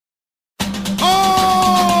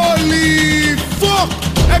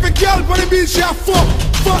girl on the beach, she a fuck.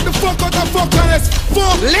 Fuck the fuck out of fuck and let's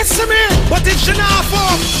fuck. Listen me, but if she not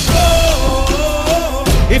fuck, oh,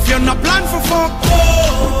 if you're not plan for fuck,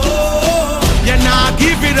 oh, you not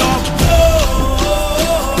give it up,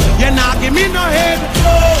 oh, you not give me no head,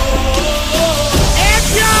 oh, hey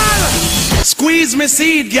girl, squeeze me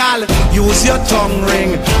seed, girl, use your tongue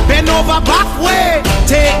ring, bend over back way,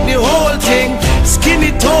 take the whole thing, skin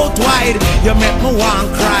it out wide, you make me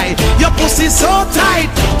want cry, your pussy so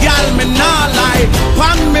tight, girl, me nah lie,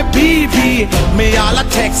 pan me BB, me all a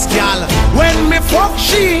text, girl, when me fuck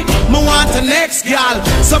she, me want the next girl,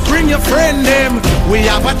 so bring your friend them, we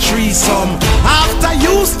have a threesome, after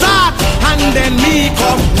you start, and then me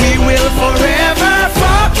come, we will forever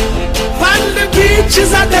fuck, pan the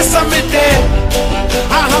beaches at the summit there,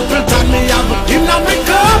 I happen to me have him on me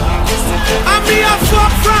cup, and me a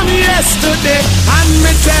fuck from yesterday, and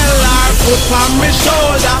me tell her, put on me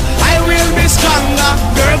shoulder, I will be stronger,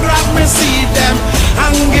 girl grab me see them,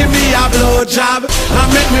 and give me a blow job, and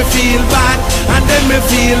make me feel bad, and then me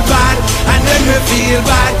feel bad, and then me feel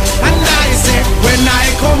bad, and I say, when I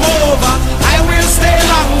come over, I will stay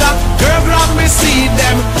longer, girl grab me see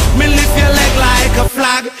them, me lift your leg like a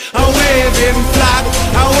flag, a waving flag,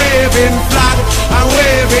 a waving flag, a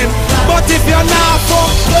waving, but if you're not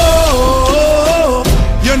fucked, oh,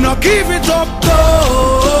 you not give it up,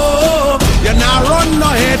 oh, you not run no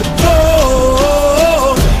head,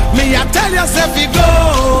 oh, me I tell yourself you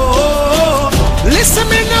go, listen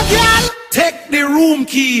me now girl, take the room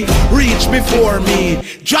key, reach before me,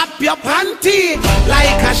 drop your panty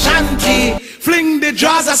like a shanty, fling the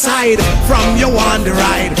jaws aside from your on the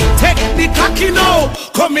ride, take the cocky now,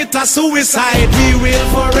 commit a suicide, we will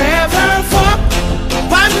forever fuck,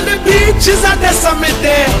 on the beaches at the summit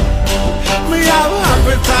there, me have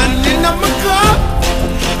Appleton in my cup,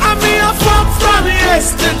 and me a fuck from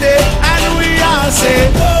yesterday, and we all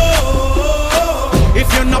say, oh, if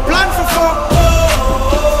you're not plan for fuck,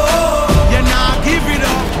 oh, you're not give it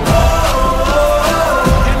up, oh,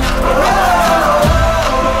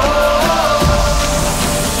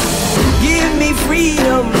 give me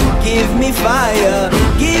freedom, give me fire,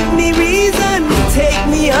 give me reason, take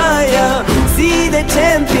me higher, see the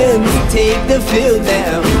champions, take the field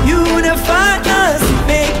now, unify us,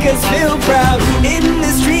 make us feel proud, in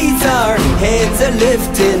the streets our heads are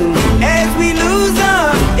lifting, as we lose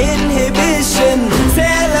our inhibition,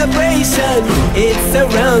 celebration, it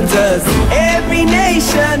surrounds us, every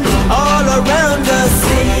nation, all around us,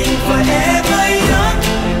 sing forever young,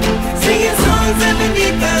 singing songs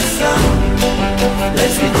underneath the sun,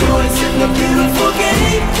 let's rejoice in the beautiful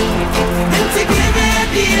game, and together at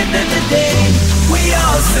the end of the day, we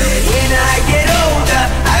all say, when I get older,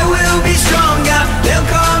 I will be stronger, they'll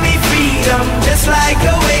call me freedom, just like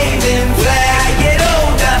a waving flag. I get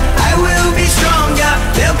older, I will be stronger,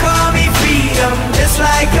 they'll call me freedom, just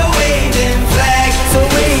like a waving flag. So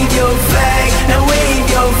wave your flag, now wave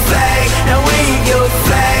your flag, now wave your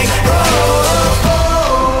flag. Oh, oh,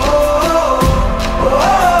 oh, oh,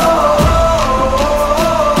 oh,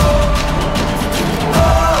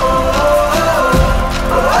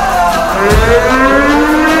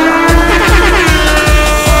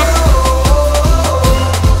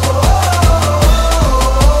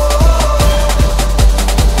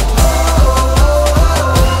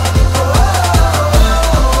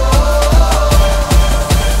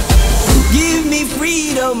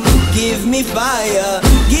 fire,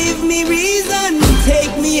 give me reason,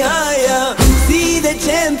 take me higher, see the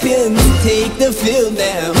champions, take the field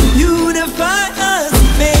now, unify us,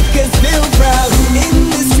 make us feel proud, in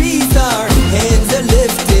the streets our heads are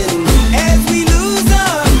lifting, as we lose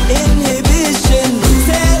our inhibition,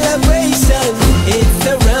 celebration, it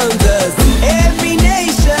surrounds us, every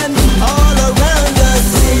nation, all around us,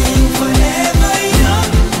 sing forever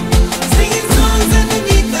young, singing songs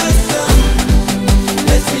underneath the sun,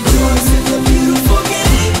 let's rejoice in the beautiful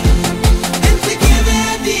game, and together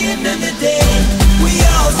at the end of the day, we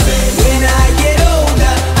all say, when I get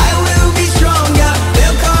older, I will be stronger,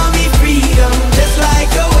 they'll call me freedom, just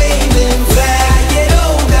like a waving flag. I get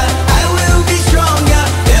older, I will be stronger,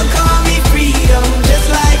 they'll call me freedom, just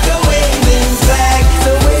like a waving flag.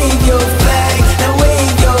 So wave your flag, now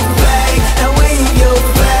wave your flag, now wave your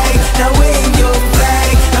flag, now wave your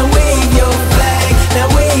flag, now wave your flag, now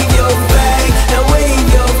wave your flag, now wave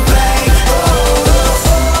your flag. Oh,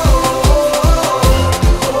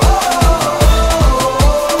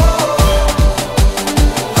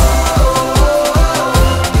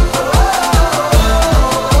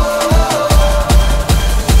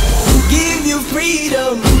 oh, give you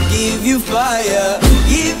freedom, give you fire,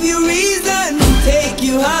 give you reason, take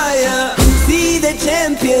you higher, see the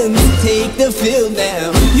champions, take the field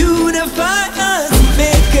now, you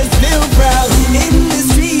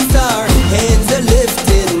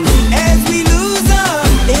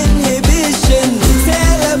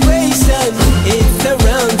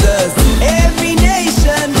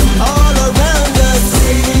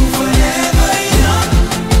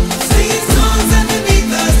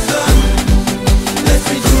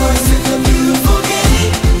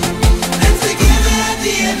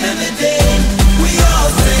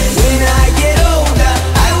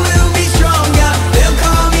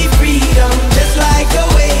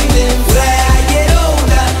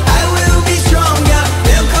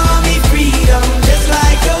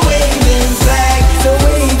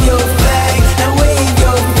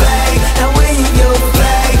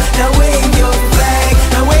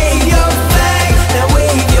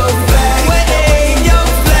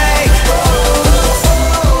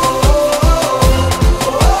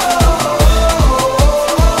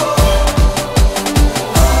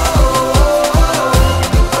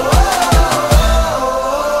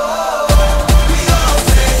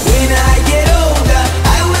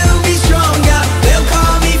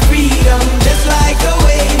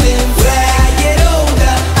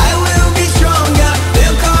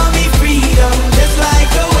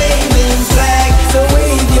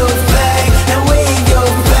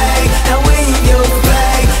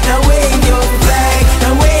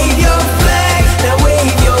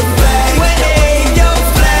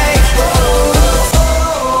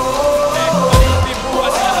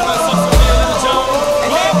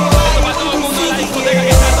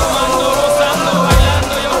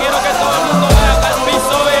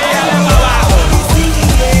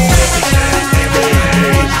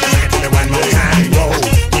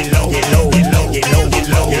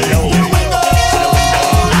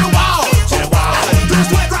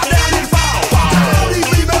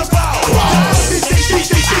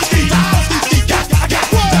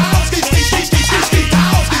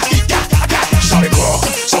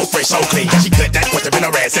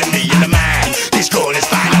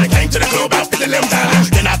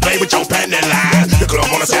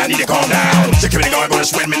mama say I need to calm down. Security guard gonna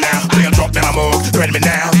sweat me now. Bring a drop, then I'm up, threaten me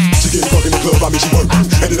now. She getting drunk in the club, I mean she work.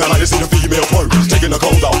 And then I like to see the female twerk. Taking her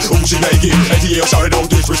clothes off, ooh she naked. ATL sorry don't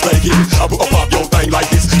disrespect it. I pop your thing like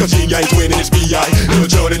this, cause she ain't twin and it's B.I. Lil'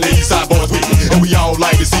 John and the East Side boys with me. And we all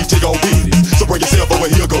like to see Tick on business. So bring yourself over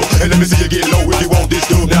here, go. And let me see you get low if you want this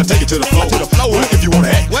dude. Now take it to the floor. If you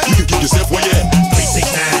wanna act, you can keep yourself where you at.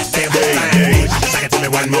 369, damn fine. Sing it to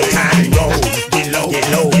me one more time. Roll, get low, get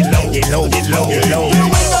low, get low, get low, get low, get low.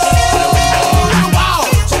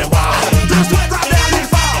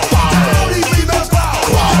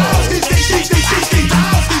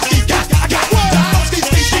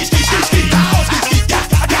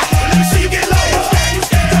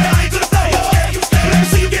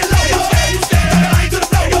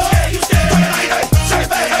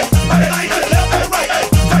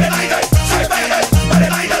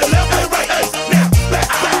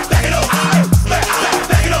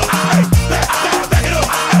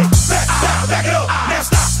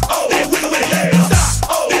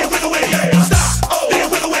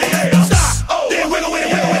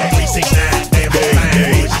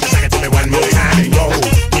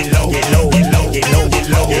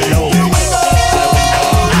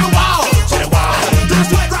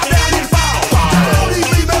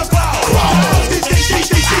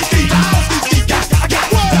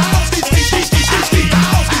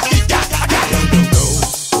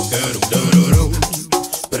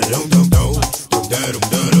 Don't